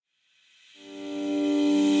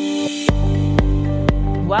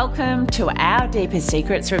Welcome to our Deeper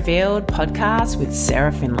Secrets Revealed podcast with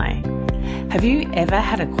Sarah Finlay. Have you ever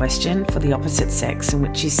had a question for the opposite sex in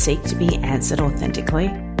which you seek to be answered authentically?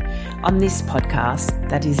 On this podcast,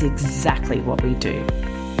 that is exactly what we do.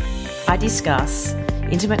 I discuss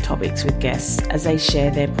intimate topics with guests as they share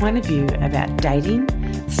their point of view about dating,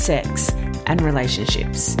 sex, and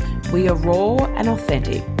relationships. We are raw and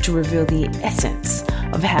authentic to reveal the essence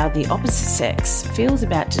of how the opposite sex feels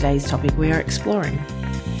about today's topic we are exploring.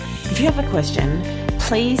 If you have a question,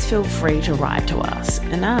 please feel free to write to us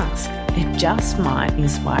and ask. It just might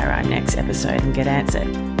inspire our next episode and get answered.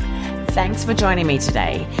 Thanks for joining me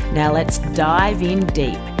today. Now let's dive in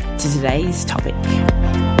deep to today's topic.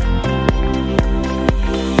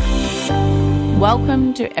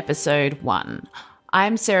 Welcome to episode 1.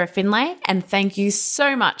 I'm Sarah Finlay, and thank you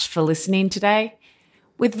so much for listening today.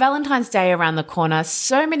 With Valentine's Day around the corner,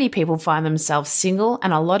 so many people find themselves single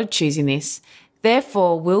and a lot are choosing this.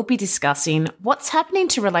 Therefore, we'll be discussing what's happening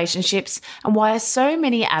to relationships and why are so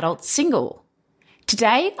many adults single.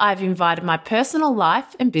 Today, I've invited my personal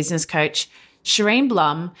life and business coach, Shireen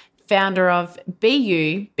Blum, founder of Be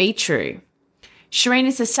You, Be True. Shireen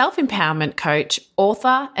is a self-empowerment coach,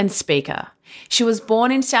 author, and speaker. She was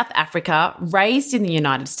born in South Africa, raised in the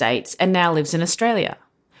United States, and now lives in Australia.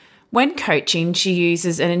 When coaching, she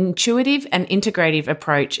uses an intuitive and integrative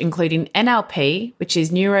approach, including NLP, which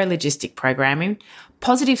is neuro-linguistic programming,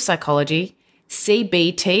 positive psychology,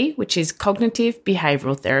 CBT, which is cognitive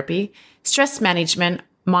behavioral therapy, stress management,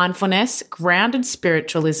 mindfulness, grounded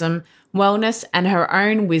spiritualism, wellness, and her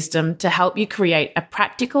own wisdom to help you create a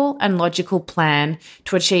practical and logical plan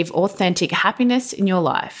to achieve authentic happiness in your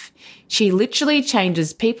life. She literally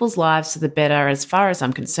changes people's lives for the better as far as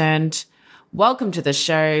I'm concerned. Welcome to the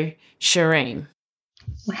show, Shireen.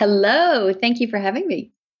 Hello. Thank you for having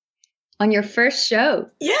me on your first show.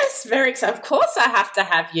 Yes, very excited. Of course I have to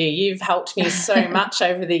have you. You've helped me so much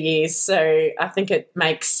over the years, so I think it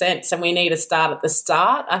makes sense. And we need to start at the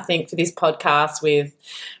start, I think, for this podcast with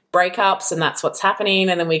breakups, and that's what's happening.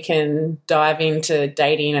 And then we can dive into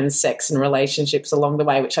dating and sex and relationships along the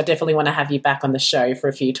way, which I definitely want to have you back on the show for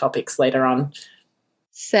a few topics later on.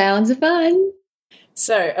 Sounds fun.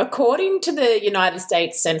 So, according to the United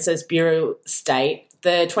States Census Bureau state,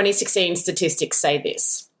 the 2016 statistics say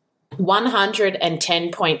this: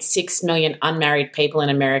 110.6 million unmarried people in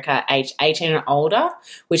America aged 18 and older,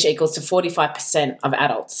 which equals to 45% of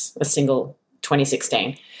adults, a single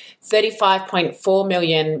 2016. 35.4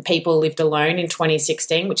 million people lived alone in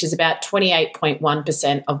 2016, which is about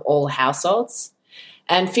 28.1% of all households.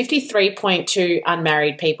 And 53.2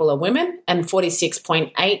 unmarried people are women and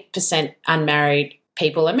 46.8% unmarried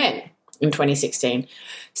people are men in 2016.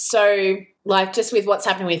 So, like, just with what's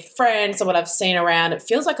happening with friends and what I've seen around, it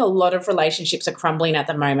feels like a lot of relationships are crumbling at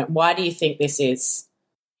the moment. Why do you think this is?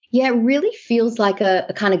 Yeah, it really feels like a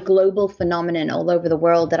kind of global phenomenon all over the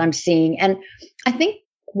world that I'm seeing. And I think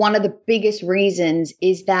one of the biggest reasons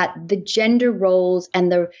is that the gender roles and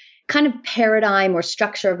the kind of paradigm or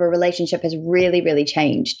structure of a relationship has really, really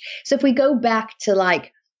changed. So if we go back to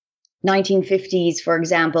like 1950s, for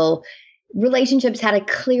example, relationships had a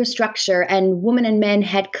clear structure and women and men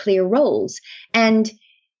had clear roles. And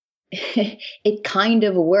it kind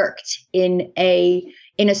of worked in a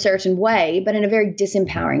certain way, but in a very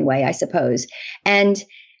disempowering way, I suppose. And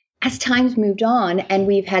as time's moved on and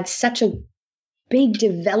we've had such a big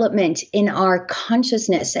development in our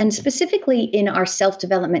consciousness and specifically in our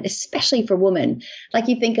self-development, especially for women. Like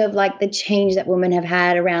you think of like the change that women have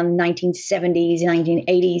had around 1970s,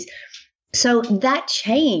 1980s. So that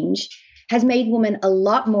change has made women a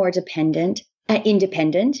lot more independent.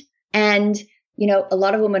 And, you know, a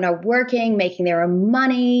lot of women are working, making their own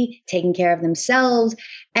money, taking care of themselves.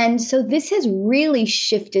 And so this has really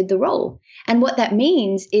shifted the role. And what that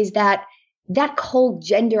means is that whole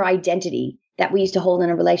gender identity that we used to hold in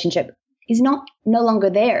a relationship is no longer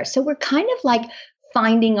there. So we're kind of like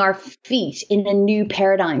finding our feet in a new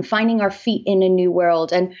paradigm, finding our feet in a new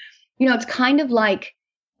world. And, you know, it's kind of like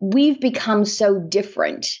we've become so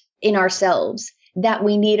different in ourselves that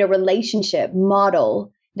we need a relationship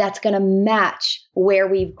model that's going to match where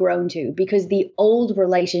we've grown to, because the old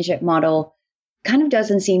relationship model kind of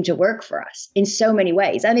doesn't seem to work for us in so many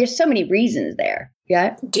ways. And there's so many reasons there.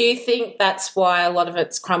 Yeah. Do you think that's why a lot of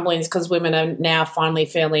it's crumbling is because women are now finally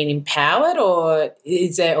feeling empowered, or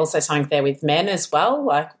is there also something there with men as well?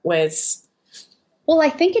 Like where's... Well, I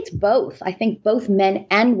think it's both. I think both men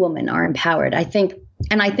and women are empowered. I think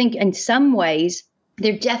in some ways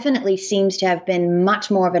there definitely seems to have been much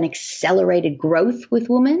more of an accelerated growth with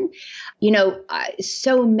women. You know,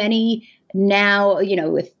 so many now, you know,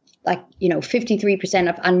 with 53%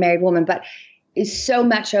 of unmarried women, but is so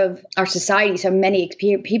much of our society, so many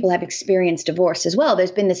people have experienced divorce as well.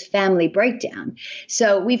 There's been this family breakdown.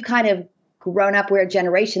 So we've kind of grown up, we're a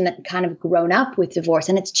generation that kind of grown up with divorce,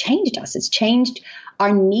 and it's changed us. It's changed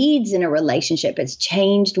our needs in a relationship. It's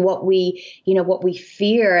changed what we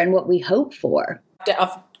fear and what we hope for.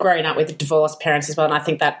 I've grown up with divorced parents as well, and I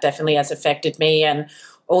think that definitely has affected me. And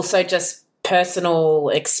also just personal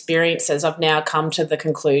experiences, I've now come to the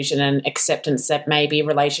conclusion and acceptance that maybe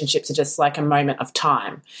relationships are just like a moment of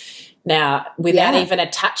time. Now, without even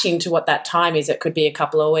attaching to what that time is, it could be a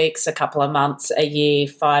couple of weeks, a couple of months, a year,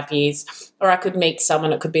 5 years, or I could meet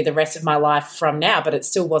someone, it could be the rest of my life from now, but it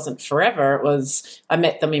still wasn't forever. It was, I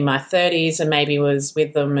met them in my 30s and maybe was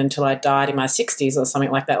with them until I died in my 60s or something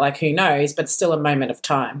like that, like who knows, but still a moment of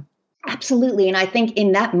time. Absolutely. And I think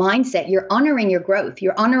in that mindset, you're honoring your growth.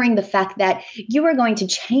 You're honoring the fact that you are going to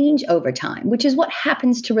change over time, which is what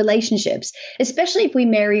happens to relationships, especially if we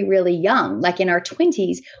marry really young, like in our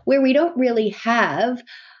 20s, where we don't really have,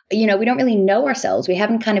 we don't really know ourselves. We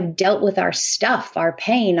haven't kind of dealt with our stuff, our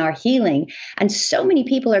pain, our healing. And so many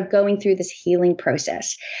people are going through this healing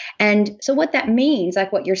process. And so what that means,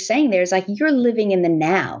 like what you're saying there, is like you're living in the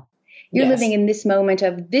now. You're living in this moment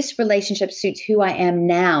of this relationship suits who I am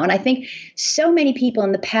now. And I think so many people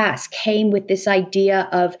in the past came with this idea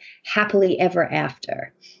of happily ever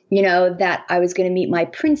after, that I was going to meet my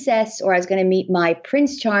princess or I was going to meet my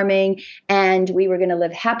Prince Charming and we were going to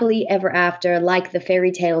live happily ever after like the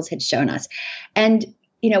fairy tales had shown us. And,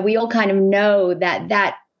 we all kind of know that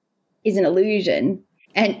that is an illusion.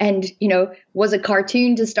 And was a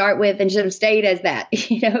cartoon to start with and should have stayed as that,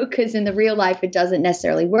 because in the real life, it doesn't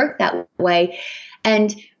necessarily work that way.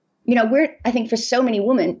 And, I think for so many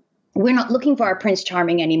women, we're not looking for our Prince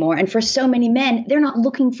Charming anymore. And for so many men, they're not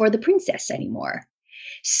looking for the princess anymore.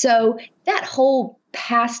 So that whole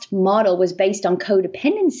past model was based on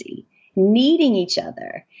codependency, needing each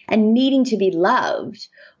other and needing to be loved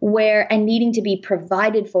and needing to be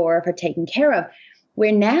provided for or taken care of,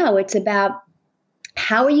 where now it's about,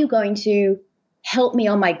 how are you going to help me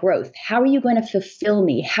on my growth? How are you going to fulfill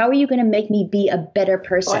me? How are you going to make me be a better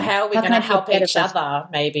person? Or how are we going to help each other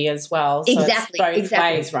maybe as well? So exactly. It's both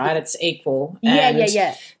ways, right? It's equal.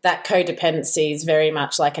 Yeah. That codependency is very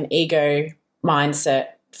much like an ego mindset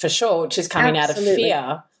for sure, which is coming out of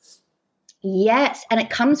fear. Yes. And it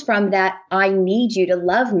comes from that I need you to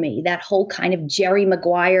love me, that whole kind of Jerry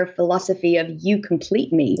Maguire philosophy of you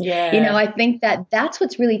complete me. Yeah. I think that that's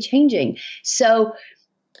what's really changing. So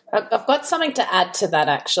I've got something to add to that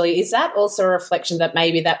actually. Is that also a reflection that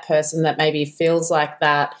maybe that person that maybe feels like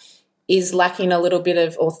that is lacking a little bit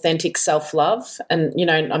of authentic self-love? And,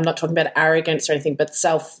 I'm not talking about arrogance or anything, but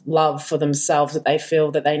self-love for themselves, that they feel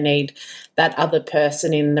that they need that other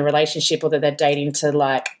person in the relationship or that they're dating to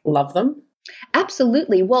like love them?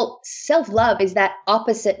 Absolutely. Well, self-love is that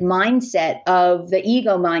opposite mindset of the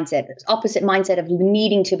ego mindset, opposite mindset of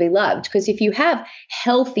needing to be loved. Because if you have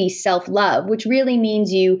healthy self-love, which really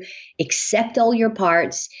means you accept all your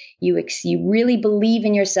parts, you really believe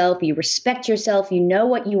in yourself, you respect yourself, you know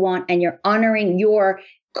what you want, and you're honoring your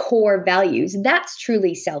core values, that's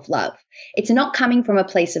truly self-love. It's not coming from a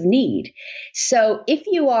place of need. So if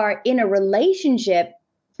you are in a relationship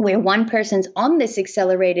where one person's on this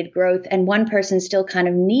accelerated growth and one person's still kind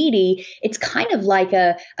of needy, it's kind of like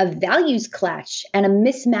a values clash and a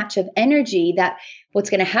mismatch of energy, that what's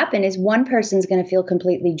going to happen is one person's going to feel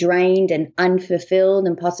completely drained and unfulfilled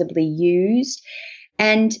and possibly used.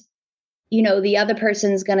 And, the other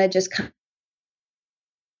person's going to just kind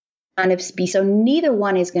of be, so neither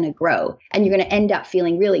one is going to grow. And you're going to end up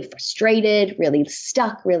feeling really frustrated, really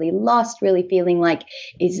stuck, really lost, really feeling like,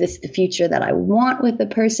 is this the future that I want with the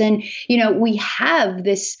person? We have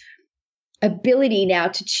this ability now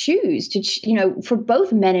to choose, for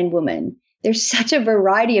both men and women. There's such a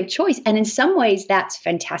variety of choice. And in some ways that's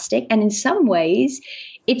fantastic. And in some ways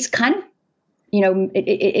it's kind of,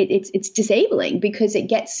 it's disabling because it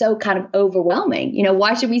gets so kind of overwhelming.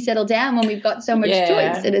 Why should we settle down when we've got so much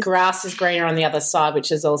choice? Grass is greener on the other side,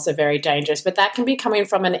 which is also very dangerous. But that can be coming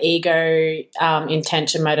from an ego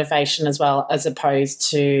intention motivation as well, as opposed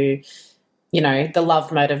to, the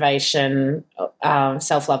love motivation,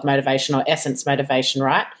 self-love motivation or essence motivation,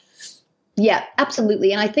 right? Yeah,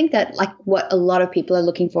 absolutely. And I think that like what a lot of people are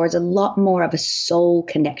looking for is a lot more of a soul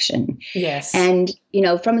connection. Yes. And,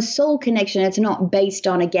 from a soul connection, it's not based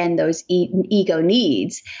on, again, those ego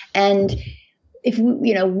needs. And if,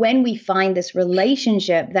 when we find this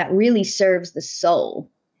relationship that really serves the soul,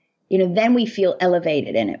 then we feel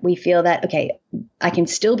elevated in it. We feel that, okay, I can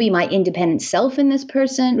still be my independent self in this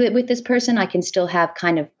person, with this person. I can still have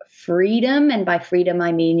kind of freedom. And by freedom,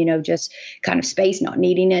 I mean, just kind of space, not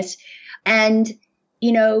neediness. And,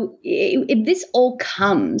 this all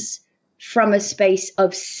comes from a space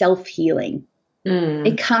of self-healing.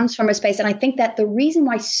 It comes from a space. And I think that the reason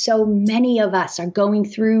why so many of us are going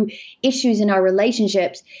through issues in our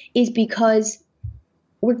relationships is because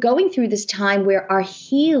we're going through this time where our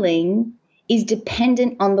healing is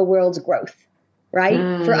dependent on the world's growth,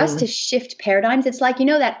 right? For us to shift paradigms, it's like,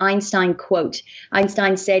 that Einstein quote.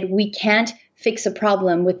 Einstein said, we can't fix a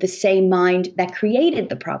problem with the same mind that created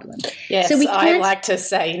the problem. Yes, so I like to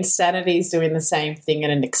say insanity is doing the same thing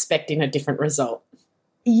and expecting a different result.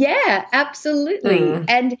 Yeah, absolutely.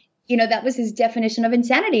 And, that was his definition of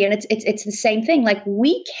insanity. And it's the same thing. Like,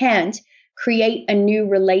 we can't create a new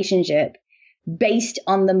relationship based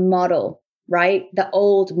on the model, right? The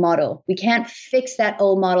old model. We can't fix that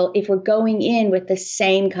old model if we're going in with the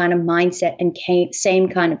same kind of mindset and same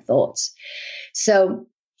kind of thoughts. So,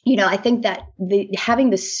 I think that having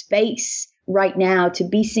the space right now to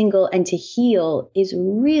be single and to heal is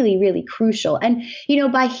really, really crucial. And,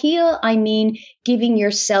 by heal, I mean giving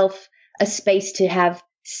yourself a space to have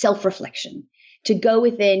self-reflection, to go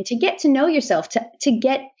within, to get to know yourself, to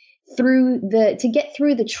get through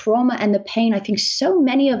the trauma and the pain. I think so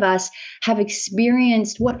many of us have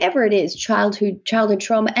experienced whatever it is, childhood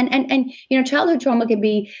trauma. And childhood trauma can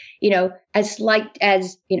be, as slight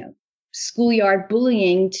as, schoolyard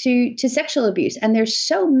bullying to sexual abuse. And there's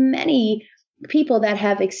so many people that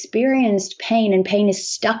have experienced pain, and pain is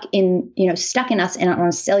stuck in us on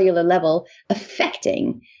a cellular level,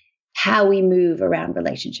 affecting how we move around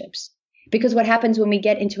relationships. Because what happens when we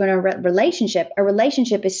get into a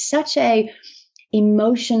relationship is such a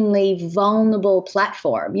emotionally vulnerable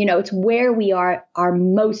platform. It's where we are our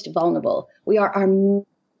most vulnerable. We are our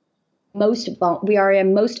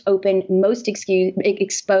most open, most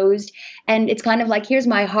exposed. And it's kind of like, here's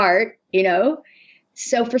my heart,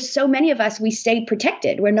 So for so many of us, we stay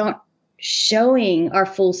protected. We're not showing our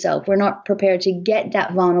full self. We're not prepared to get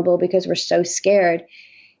that vulnerable because we're so scared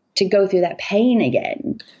to go through that pain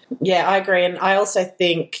again. Yeah, I agree. And I also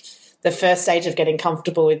think the first stage of getting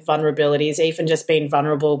comfortable with vulnerability is even just being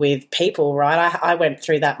vulnerable with people, right? I went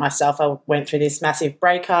through that myself. I went through this massive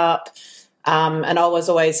breakup. And I was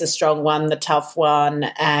always the strong one, the tough one,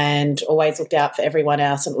 and always looked out for everyone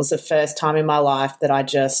else. And it was the first time in my life that I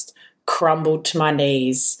just crumbled to my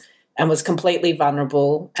knees and was completely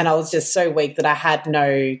vulnerable. And I was just so weak that I had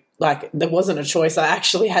there wasn't a choice. I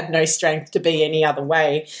actually had no strength to be any other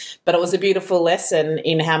way. But it was a beautiful lesson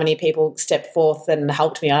in how many people stepped forth and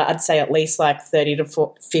helped me. I'd say at least 30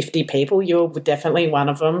 to 50 people. You were definitely one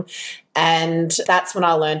of them. And that's when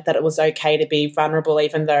I learned that it was okay to be vulnerable,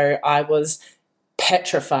 even though I was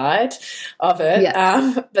petrified of it.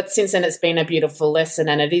 Yeah. But since then, it's been a beautiful lesson,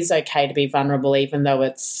 and it is okay to be vulnerable, even though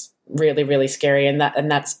it's really, really scary. And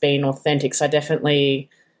that's been authentic. So I definitely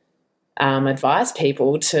advise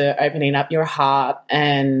people to opening up your heart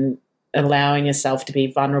and allowing yourself to be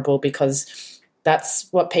vulnerable, because that's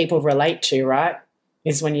what people relate to, right?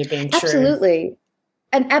 Is when you're being true. Absolutely.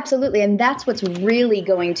 And that's what's really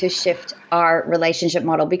going to shift our relationship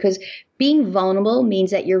model, because being vulnerable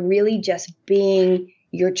means that you're really just being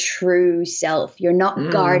your true self. You're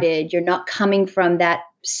not guarded. You're not coming from that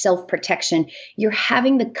self-protection. You're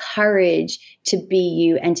having the courage to be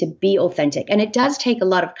you and to be authentic. And it does take a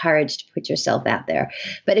lot of courage to put yourself out there.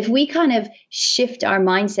 But if we kind of shift our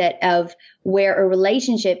mindset of where a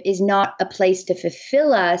relationship is not a place to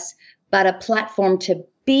fulfill us, but a platform to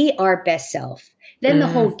be our best self, then the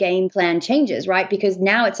whole game plan changes, right? Because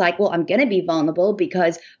now it's like, well, I'm going to be vulnerable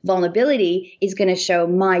because vulnerability is going to show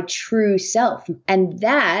my true self. And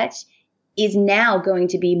that is now going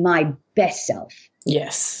to be my best self.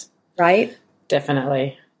 Yes. Right?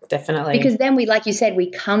 Definitely. Because then we, like you said,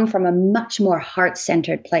 we come from a much more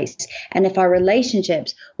heart-centered place. And if our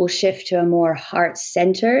relationships will shift to a more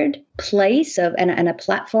heart-centered place and a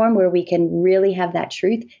platform where we can really have that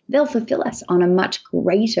truth, they'll fulfill us on a much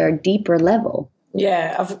greater, deeper level.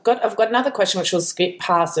 Yeah, I've got another question which will skip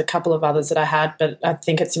past a couple of others that I had, but I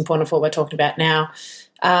think it's important for what we're talking about now.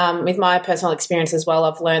 With my personal experience as well,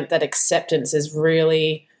 I've learned that acceptance is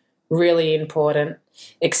really, really important.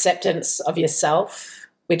 Acceptance of yourself,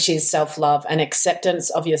 which is self-love, and acceptance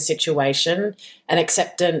of your situation, and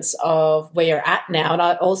acceptance of where you're at now. And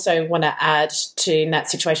I also want to add to, in that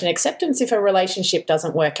situation, acceptance if a relationship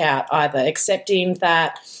doesn't work out either. Accepting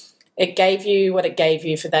that it gave you what it gave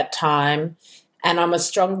you for that time. And I'm a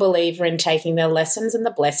strong believer in taking the lessons and the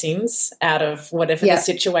blessings out of whatever the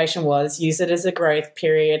situation was, use it as a growth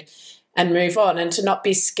period and move on, and to not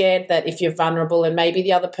be scared that if you're vulnerable and maybe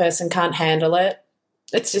the other person can't handle it,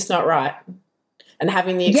 it's just not right. And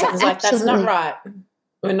having the acceptance that's not right.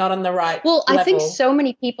 We're not on the right Well, I think level. so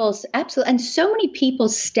many people, absolutely, and so many people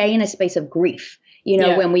stay in a space of grief, you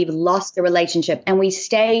know, when we've lost a relationship, and we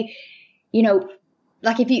stay, you know,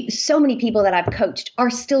 like so many people that I've coached are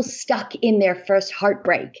still stuck in their first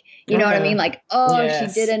heartbreak. You know what I mean? Like, oh, she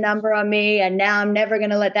did a number on me and now I'm never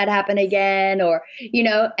going to let that happen again. Or, you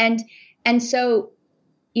know, and so,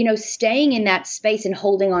 you know, staying in that space and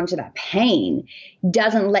holding on to that pain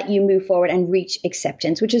doesn't let you move forward and reach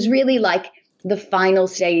acceptance, which is really like the final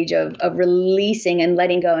stage of releasing and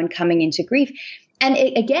letting go and coming into grief. And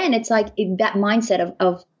again, it's like that mindset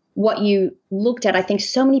of what you looked at. I think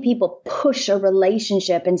so many people push a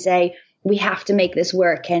relationship and say, we have to make this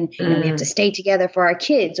work, and you know, we have to stay together for our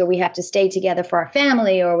kids, or we have to stay together for our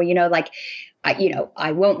family, or, you know, like,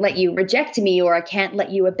 I won't let you reject me, or I can't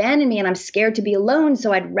let you abandon me, and I'm scared to be alone,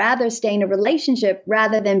 so I'd rather stay in a relationship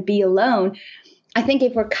rather than be alone. I think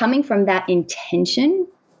if we're coming from that intention,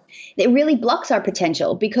 it really blocks our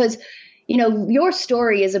potential, because, you know, your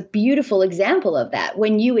story is a beautiful example of that.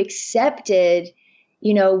 When you accepted,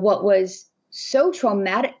 you know, what was so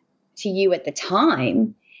traumatic to you at the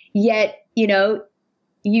time, yet, you know,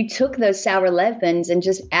 you took those sour lemons and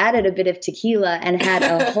just added a bit of tequila and had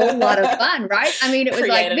a whole lot of fun, right? I mean, it was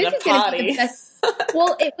like, this is going to be the best.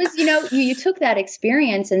 Well, it was, you know, you took that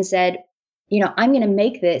experience and said, you know, I'm going to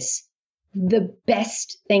make this the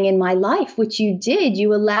best thing in my life, which you did.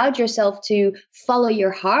 You allowed yourself to follow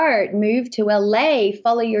your heart, move to LA,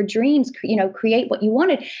 follow your dreams, you know, create what you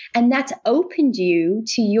wanted. And that's opened you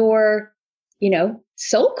to your, you know,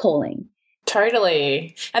 soul calling.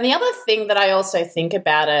 Totally. And the other thing that I also think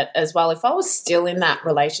about it as well, if I was still in that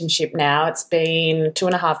relationship now, it's been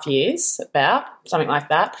 2.5 years, about something like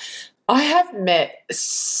that, I have met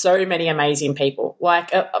so many amazing people,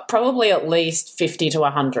 like probably at least 50 to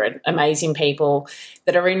 100 amazing people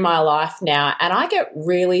that are in my life now. And I get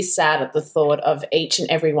really sad at the thought of each and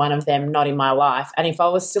every one of them not in my life. And if I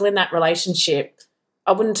was still in that relationship,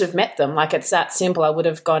 I wouldn't have met them. Like, it's that simple. I would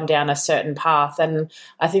have gone down a certain path. And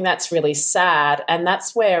I think that's really sad. And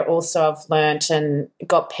that's where also I've learnt and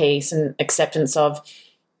got peace and acceptance of,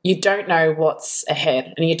 you don't know what's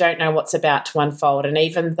ahead and you don't know what's about to unfold. And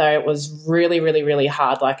even though it was really, really, really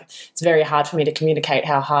hard, like, it's very hard for me to communicate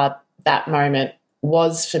how hard that moment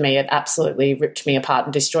was for me. It absolutely ripped me apart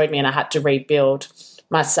and destroyed me, and I had to rebuild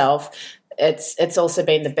myself. It's also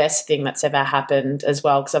been the best thing that's ever happened as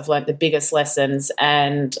well, because I've learned the biggest lessons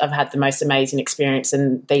and I've had the most amazing experience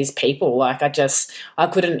in these people. Like, I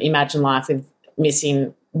couldn't imagine life with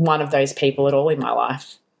missing one of those people at all in my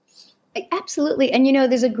life. Absolutely. And, you know,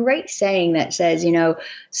 there's a great saying that says, you know,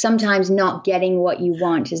 sometimes not getting what you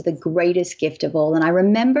want is the greatest gift of all. And I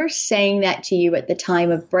remember saying that to you at the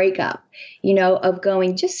time of breakup, you know, of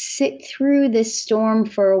going, just sit through this storm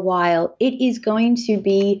for a while. It is going to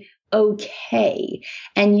be okay,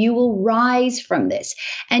 and you will rise from this.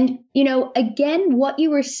 And, you know, again, what you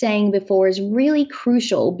were saying before is really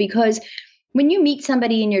crucial, because when you meet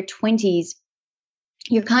somebody in your 20s,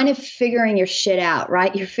 you're kind of figuring your shit out,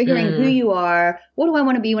 right? You're figuring who you are. What do I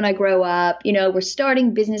want to be when I grow up? You know, we're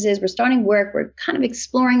starting businesses, we're starting work, we're kind of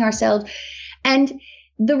exploring ourselves. And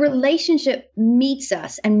the relationship meets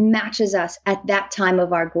us and matches us at that time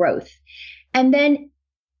of our growth. And then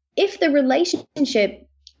if the relationship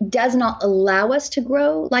does not allow us to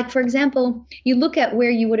grow, like, for example, you look at where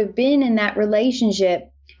you would have been in that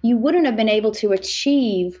relationship, you wouldn't have been able to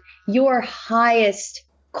achieve your highest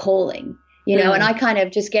calling. You know, and I kind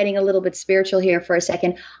of, just getting a little bit spiritual here for a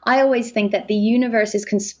second, I always think that the universe is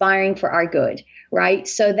conspiring for our good, right?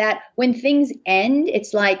 So that when things end,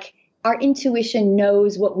 it's like our intuition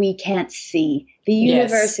knows what we can't see. The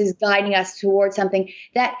universe is guiding us towards something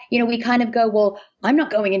that, you know, we kind of go, well, I'm not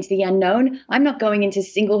going into the unknown. I'm not going into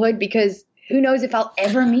singlehood, because who knows if I'll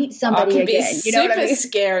ever meet somebody again. You know what I mean? Super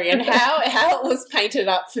scary. And how it was painted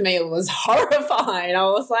up for me, it was horrifying. I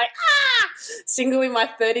was like, single in my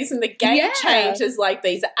 30s, and the game changes, like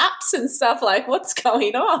these apps and stuff, like, what's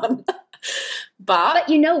going on? But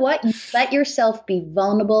you know what? You let yourself be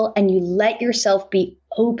vulnerable, and you let yourself be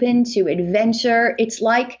open to adventure. It's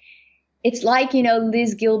like, you know,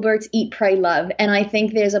 Liz Gilbert's Eat, Pray, Love. And I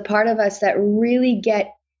think there's a part of us that really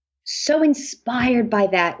get so inspired by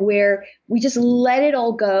that, where we just let it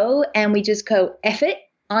all go and we just go, F it.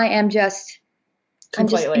 I'm just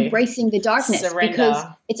embracing the darkness. Surrender. Because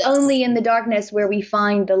it's only in the darkness where we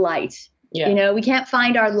find the light. Yeah. You know, we can't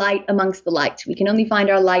find our light amongst the light. We can only find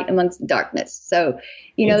our light amongst the darkness. So,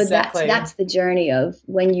 you know, that's the journey of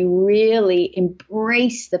when you really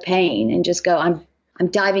embrace the pain and just go, I'm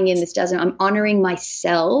diving in. I'm honoring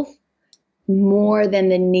myself more than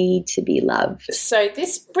the need to be loved. So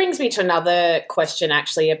this brings me to another question,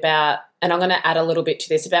 actually, about and I'm going to add a little bit to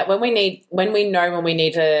this about when we know when we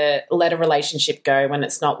need to let a relationship go when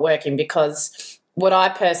it's not working, because what I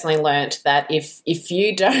personally learned that if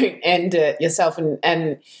you don't end it yourself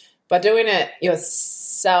and by doing it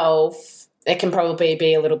yourself, it can probably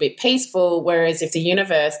be a little bit peaceful, whereas if the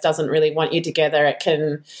universe doesn't really want you together,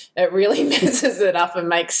 it really messes it up and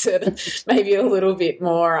makes it maybe a little bit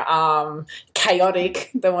more chaotic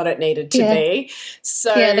than what it needed to be.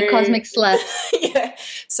 So the cosmic slut. Yeah.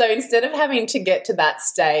 So instead of having to get to that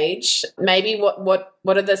stage, maybe what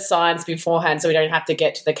are the signs beforehand so we don't have to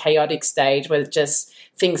get to the chaotic stage where just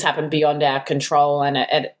things happen beyond our control and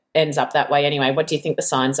it ends up that way anyway? What do you think the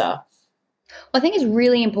signs are? Well, I think it's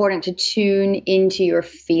really important to tune into your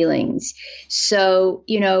feelings. So,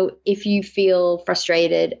 if you feel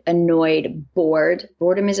frustrated, annoyed, bored,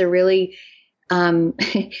 boredom is a really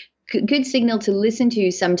good signal to listen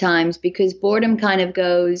to sometimes, because boredom kind of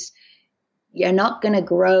goes, you're not going to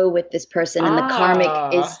grow with this person, and the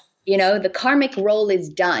karmic is, the karmic role is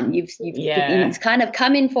done. It's kind of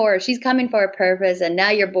she's coming for a purpose, and now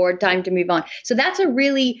you're bored, time to move on. So that's a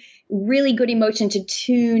really good emotion to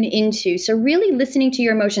tune into. So really listening to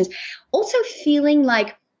your emotions. Also feeling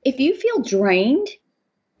like if you feel drained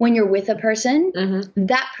when you're with a person,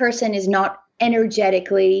 that person is not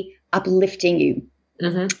energetically uplifting you.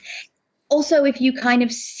 Also, if you kind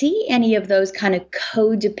of see any of those kind of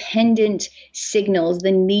codependent signals,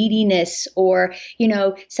 the neediness, or,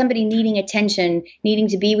 somebody needing attention, needing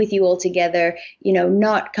to be with you all together,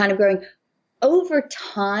 not kind of growing over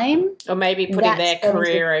time. Or maybe putting their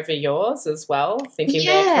career over yours as well, thinking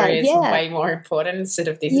their career is way more important instead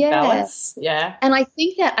of this balance. Yeah. And I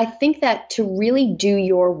think that to really do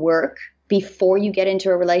your work before you get into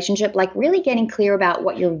a relationship, like really getting clear about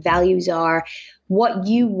what your values are, what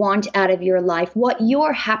you want out of your life, what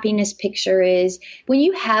your happiness picture is, when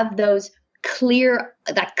you have those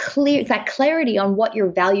that clarity on what your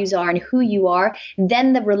values are and who you are,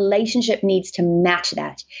 then the relationship needs to match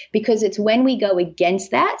that. Because it's when we go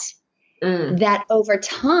against that, that over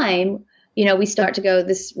time, we start to go,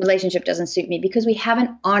 this relationship doesn't suit me, because we've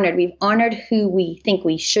honored who we think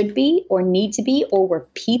we should be or need to be, or we're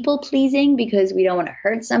people pleasing because we don't want to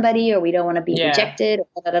hurt somebody, or we don't want to be rejected,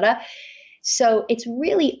 or da, da, da. So it's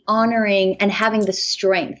really honoring and having the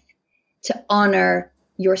strength to honor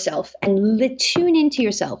yourself and tune into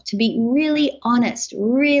yourself, to be really honest,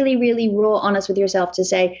 really, really raw honest with yourself, to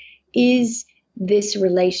say, is this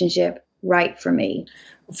relationship right for me?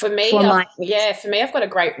 For me, I've got a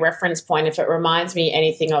great reference point. If it reminds me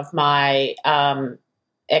anything of my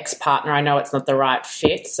ex-partner, I know it's not the right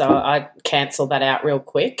fit, so I cancel that out real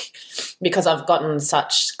quick, because I've gotten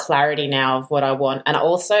such clarity now of what I want. And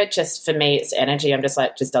also, just for me, it's energy. I'm just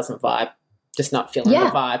like, just doesn't vibe, just not feeling the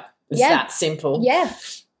vibe. It's that simple. Yeah.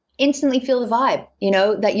 Instantly feel the vibe,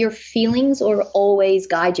 that your feelings will always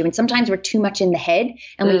guide you. And sometimes we're too much in the head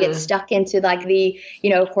and we get stuck into like the,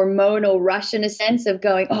 hormonal rush, in a sense of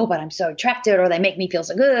going, oh, but I'm so attracted, or they make me feel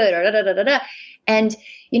so good, or da, da, da, da, da. And,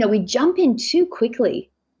 we jump in too quickly.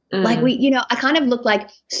 Like I kind of look like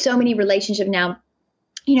so many relationships now,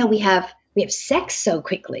 we have sex so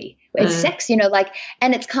quickly. It's sex,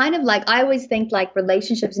 and it's kind of like, I always think like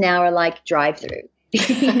relationships now are like drive-through.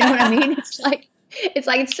 You know what I mean?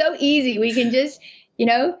 It's so easy. We can just,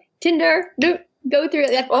 Tinder, go through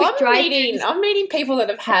that quick drive. I'm meeting people that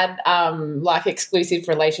have had like exclusive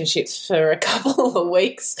relationships for a couple of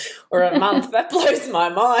weeks or a month. That blows my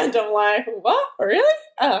mind. I'm like, what? Really?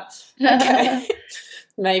 Okay.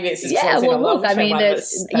 Maybe it's just it's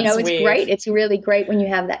weird. Great. It's really great when you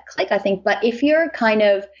have that click, I think. But if you're kind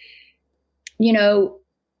of,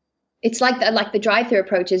 it's like the drive-through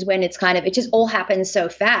approach is when it's kind of, it just all happens so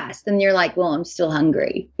fast, and you're like, well, I'm still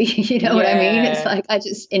hungry. You know what I mean? It's like, I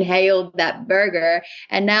just inhaled that burger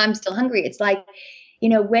and now I'm still hungry. It's like,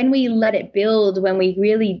 when we let it build, when we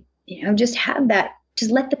really, just have that,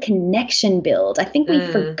 just let the connection build. I think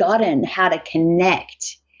we've forgotten how to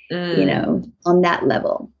connect, on that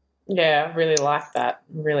level. Yeah, I really like that.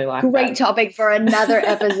 Great topic for another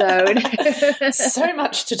episode. So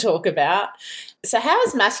much to talk about. So how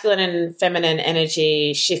has masculine and feminine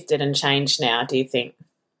energy shifted and changed now, do you think?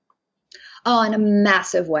 Oh, in a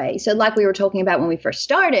massive way. So like we were talking about when we first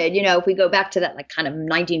started, if we go back to that like kind of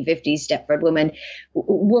 1950s Stepford women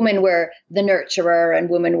were the nurturer, and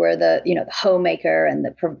women were the, the homemaker, and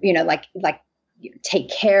the, take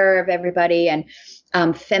care of everybody. And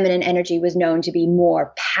feminine energy was known to be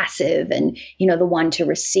more passive and, the one to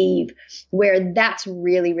receive, where that's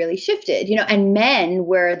really, really shifted, and men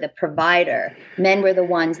were the provider. Men were the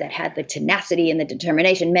ones that had the tenacity and the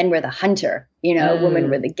determination. Men were the hunter, women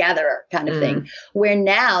were the gatherer kind of thing, where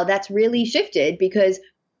now that's really shifted, because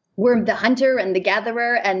we're the hunter and the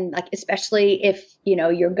gatherer, and like especially if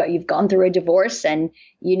you've gone through a divorce and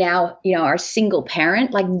you now are a single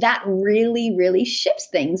parent, like that really shifts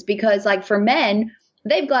things, because like for men,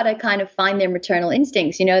 they've got to kind of find their maternal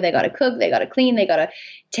instincts. They got to cook, they got to clean, they got to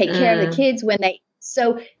take care of the kids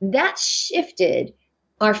so that shifted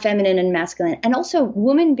our feminine and masculine. And also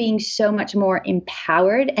women being so much more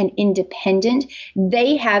empowered and independent,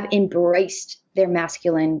 they have embraced their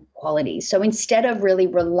masculine qualities. So instead of really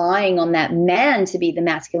relying on that man to be the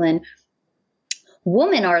masculine,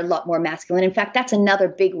 women are a lot more masculine. In fact, that's another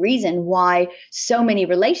big reason why so many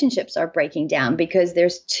relationships are breaking down, because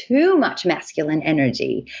there's too much masculine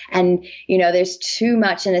energy. And, there's too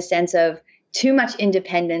much, in a sense of too much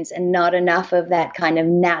independence and not enough of that kind of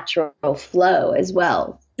natural flow as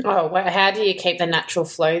well. Oh, well, how do you keep the natural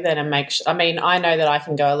flow then and I know that I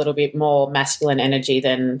can go a little bit more masculine energy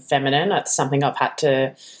than feminine. That's something I've had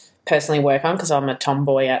to personally work on because I'm a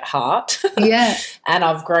tomboy at heart. Yeah. And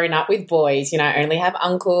I've grown up with boys. I only have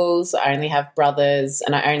uncles, I only have brothers,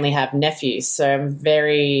 and I only have nephews. So I'm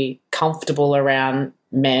very comfortable around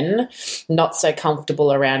men, not so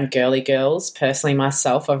comfortable around girly girls. Personally,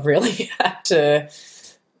 myself, I've really had to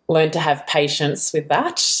learn to have patience with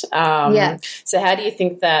that. So how do you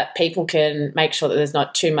think that people can make sure that there's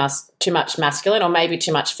not too much masculine or maybe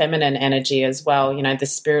too much feminine energy as well? The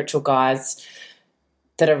spiritual guys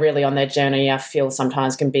that are really on their journey, I feel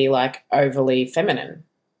sometimes can be like overly feminine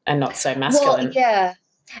and not so masculine. Well, yeah.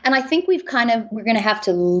 And I think we're going to have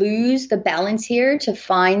to lose the balance here to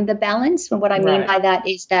find the balance. And what I mean by that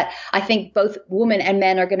is that I think both women and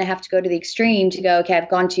men are going to have to go to the extreme to go, okay, I've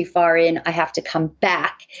gone too far in. I have to come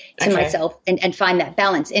back to myself and find that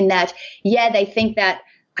balance in that. Yeah, they think that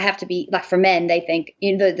I have to be, like for men, they think,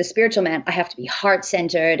 the spiritual man, I have to be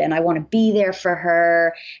heart-centered and I want to be there for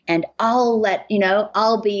her, and I'll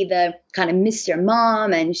be the kind of Mr.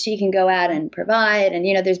 Mom and she can go out and provide. And,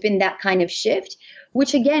 there's been that kind of shift,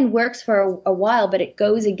 which again works for a while, but it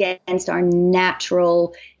goes against our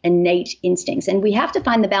natural innate instincts. And we have to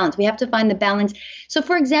find the balance. So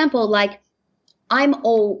for example, like I'm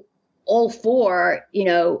all for,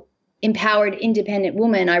 empowered, independent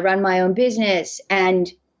woman. I run my own business and,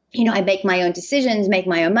 I make my own decisions, make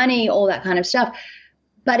my own money, all that kind of stuff.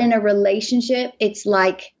 But in a relationship, it's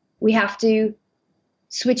like we have to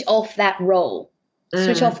switch off that role,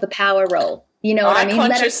 switch off the power role. You know what I mean? I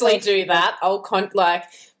consciously do that. Like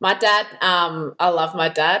my dad, I love my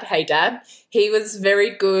dad. Hey, Dad. He was very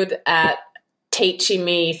good at teaching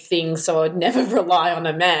me things so I'd never rely on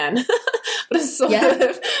a man. But it's sort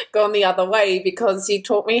of gone the other way because he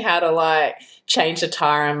taught me how to like change a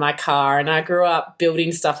tire in my car, and I grew up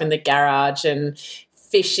building stuff in the garage and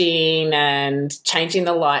fishing and changing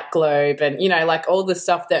the light globe and, like all the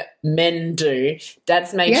stuff that men do.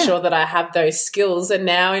 Dad's made sure that I have those skills, and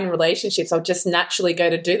now in relationships I'll just naturally go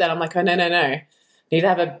to do that. I'm like, oh, no. Need to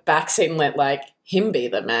have a backseat and let like him be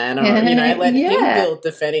the man, or, let him build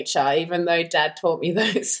the furniture, even though Dad taught me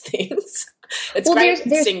those things. It's great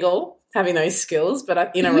there's single having those skills,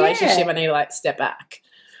 but in a relationship I need to like step back.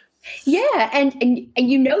 Yeah, and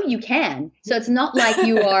you can. So it's not like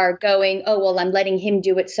you are going, oh, well, I'm letting him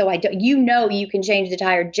do it so I don't. You can change the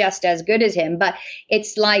tire just as good as him, but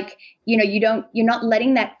it's like, you're not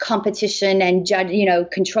letting that competition and judge,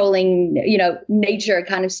 controlling, nature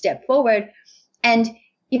kind of step forward. And,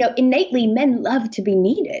 innately men love to be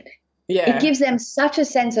needed. Yeah. It gives them such a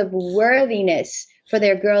sense of worthiness for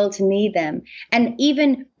their girl to need them. And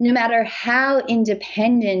even no matter how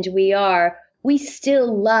independent we are, we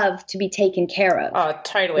still love to be taken care of. Oh,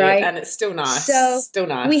 totally. Right? And it's still nice. So still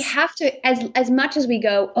nice. We have to, as much as we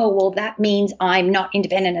go, oh, well, that means I'm not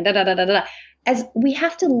independent, and as we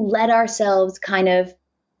have to let ourselves kind of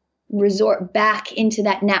resort back into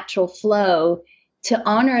that natural flow to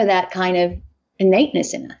honor that kind of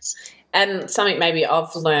innateness in us. And something maybe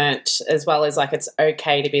I've learnt as well is like it's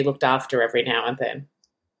okay to be looked after every now and then.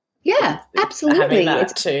 Yeah, absolutely. Having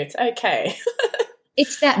that too. It's okay.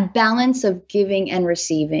 It's that balance of giving and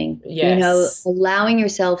receiving, allowing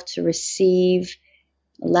yourself to receive,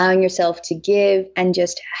 allowing yourself to give, and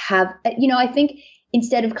just have, I think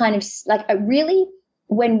instead of kind of like really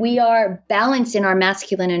when we are balanced in our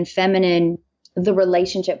masculine and feminine, the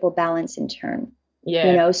relationship will balance in turn.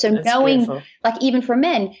 Yeah. So knowing, beautiful. Like even for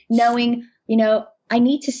men, knowing, I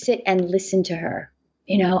need to sit and listen to her.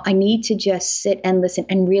 I need to just sit and listen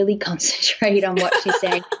and really concentrate on what she's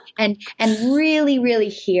saying. and really, really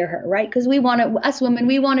hear her, right? Because us women,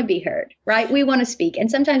 we want to be heard, right? We want to speak.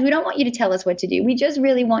 And sometimes we don't want you to tell us what to do. We just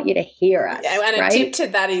really want you to hear us. Yeah, and right? A tip to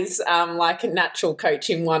that is like a natural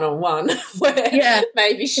coaching one-on-one where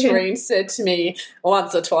maybe Shireen said to me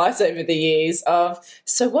once or twice over the years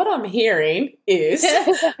so what I'm hearing is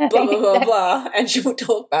blah, blah, blah, blah, and she'll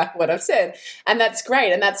talk back what I've said. And that's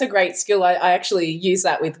great. And that's a great skill. I actually use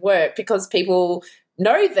that with work because people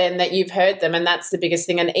know then that you've heard them, and that's the biggest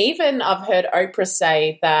thing. And even I've heard Oprah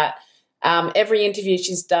say that every interview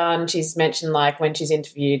she's done, she's mentioned like when she's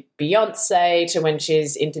interviewed Beyonce to when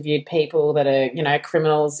she's interviewed people that are,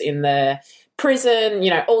 criminals in the prison,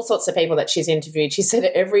 all sorts of people that she's interviewed. She said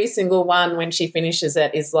every single one when she finishes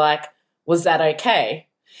it is like, was that okay?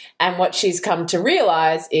 And what she's come to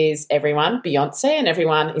realize is everyone, Beyonce and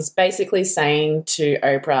everyone, is basically saying to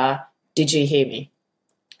Oprah, did you hear me?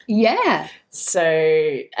 Yeah. So,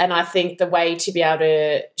 and I think the way to be able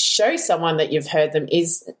to show someone that you've heard them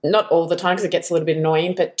is not all the time because it gets a little bit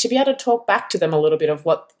annoying, but to be able to talk back to them a little bit of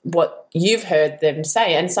what you've heard them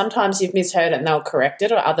say. And sometimes you've misheard it and they'll correct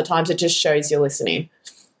it, or other times it just shows you're listening.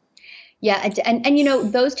 Yeah.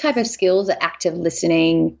 And those type of skills, active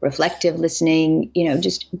listening, reflective listening,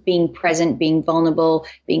 just being present, being vulnerable,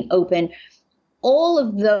 being open, all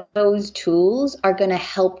of those tools are going to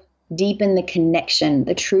help deepen the connection,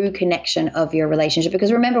 the true connection of your relationship.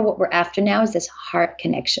 Because remember, what we're after now is this heart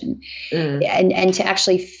connection. And to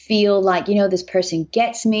actually feel like, this person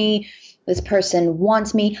gets me, this person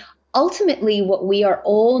wants me. Ultimately, what we are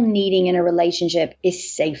all needing in a relationship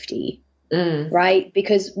is safety. Right?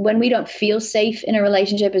 Because when we don't feel safe in a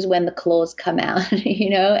relationship is when the claws come out,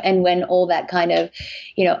 and when all that kind of,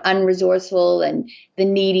 unresourceful and the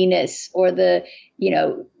neediness or the,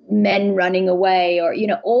 men running away or,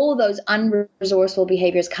 all those unresourceful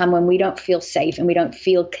behaviors come when we don't feel safe and we don't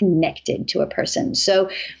feel connected to a person. So,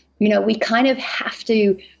 we kind of have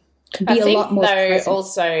to be a lot more present.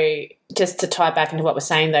 Also, just to tie back into what we're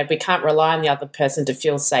saying, though, we can't rely on the other person to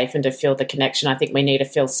feel safe and to feel the connection. I think we need to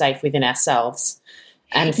feel safe within ourselves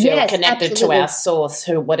and feel connected to our source,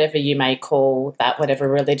 whatever you may call that, whatever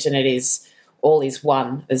religion it is, all is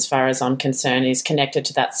one, as far as I'm concerned, is connected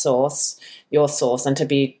to that source, your source, and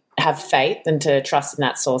to have faith and to trust in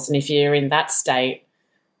that source. And if you're in that state,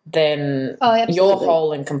 then you're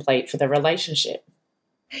whole and complete for the relationship.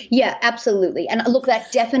 Yeah, absolutely. And look, that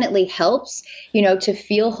definitely helps, to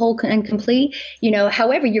feel whole and complete.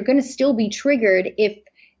 However, you're going to still be triggered if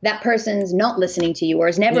that person's not listening to you or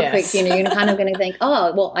is never quick. You're kind of going to think,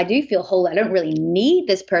 oh, well, I do feel whole. I don't really need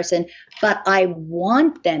this person, but I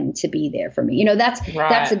want them to be there for me.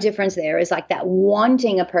 That's the difference there, is like that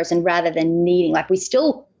wanting a person rather than needing. Like we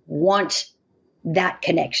still want that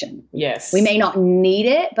connection. Yes. We may not need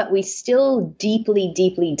it, but we still deeply,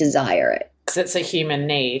 deeply desire it. Because it's a human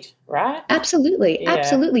need, right? Absolutely. Yeah.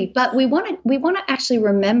 Absolutely. But we want to actually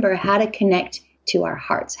remember how to connect to our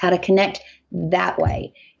hearts, how to connect that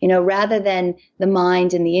way, rather than the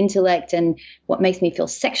mind and the intellect and what makes me feel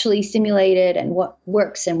sexually stimulated and what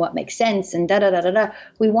works and what makes sense and da-da-da-da-da.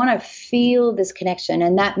 We want to feel this connection.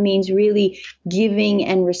 And that means really giving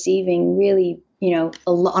and receiving really,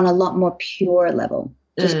 on a lot more pure level.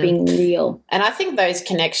 Just being real. And I think those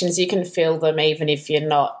connections, you can feel them even if you're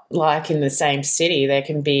not like in the same city. You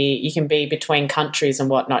can be between countries and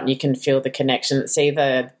whatnot, and you can feel the connection. It's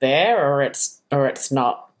either there or it's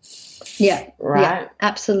not. Yeah. Right. Yeah,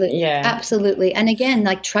 absolutely. Yeah. Absolutely. And again,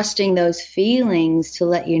 like trusting those feelings to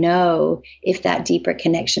let you know if that deeper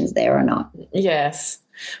connection's there or not. Yes.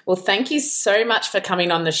 Well, thank you so much for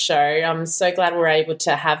coming on the show. I'm so glad we're able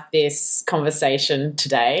to have this conversation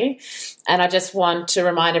today. And I just want to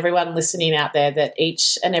remind everyone listening out there that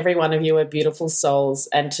each and every one of you are beautiful souls,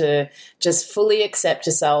 and to just fully accept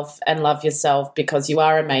yourself and love yourself because you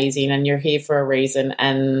are amazing and you're here for a reason,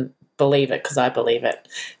 and believe it because I believe it.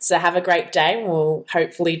 So have a great day. We'll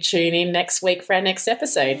hopefully tune in next week for our next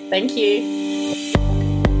episode. Thank you.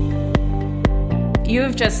 You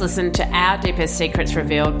have just listened to Our Deepest Secrets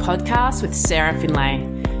Revealed podcast with Sarah Finlay.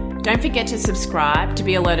 Don't forget to subscribe to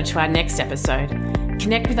be alerted to our next episode.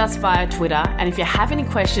 Connect with us via Twitter, and if you have any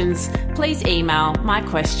questions, please email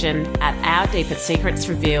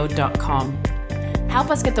myquestion@ourdeepestsecretsrevealed.com. Help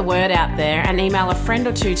us get the word out there and email a friend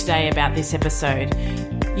or two today about this episode.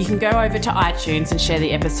 You can go over to iTunes and share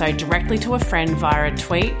the episode directly to a friend via a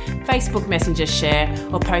tweet, Facebook Messenger share,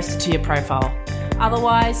 or post it to your profile.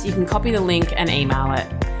 Otherwise, you can copy the link and email it.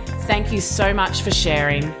 Thank you so much for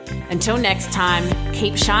sharing. Until next time,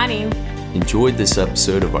 keep shining. Enjoyed this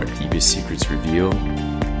episode of Our Deepest Secrets Revealed?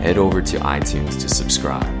 Head over to iTunes to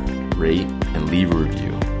subscribe, rate, and leave a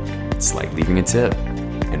review. It's like leaving a tip,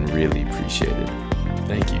 and really appreciate it.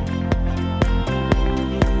 Thank you.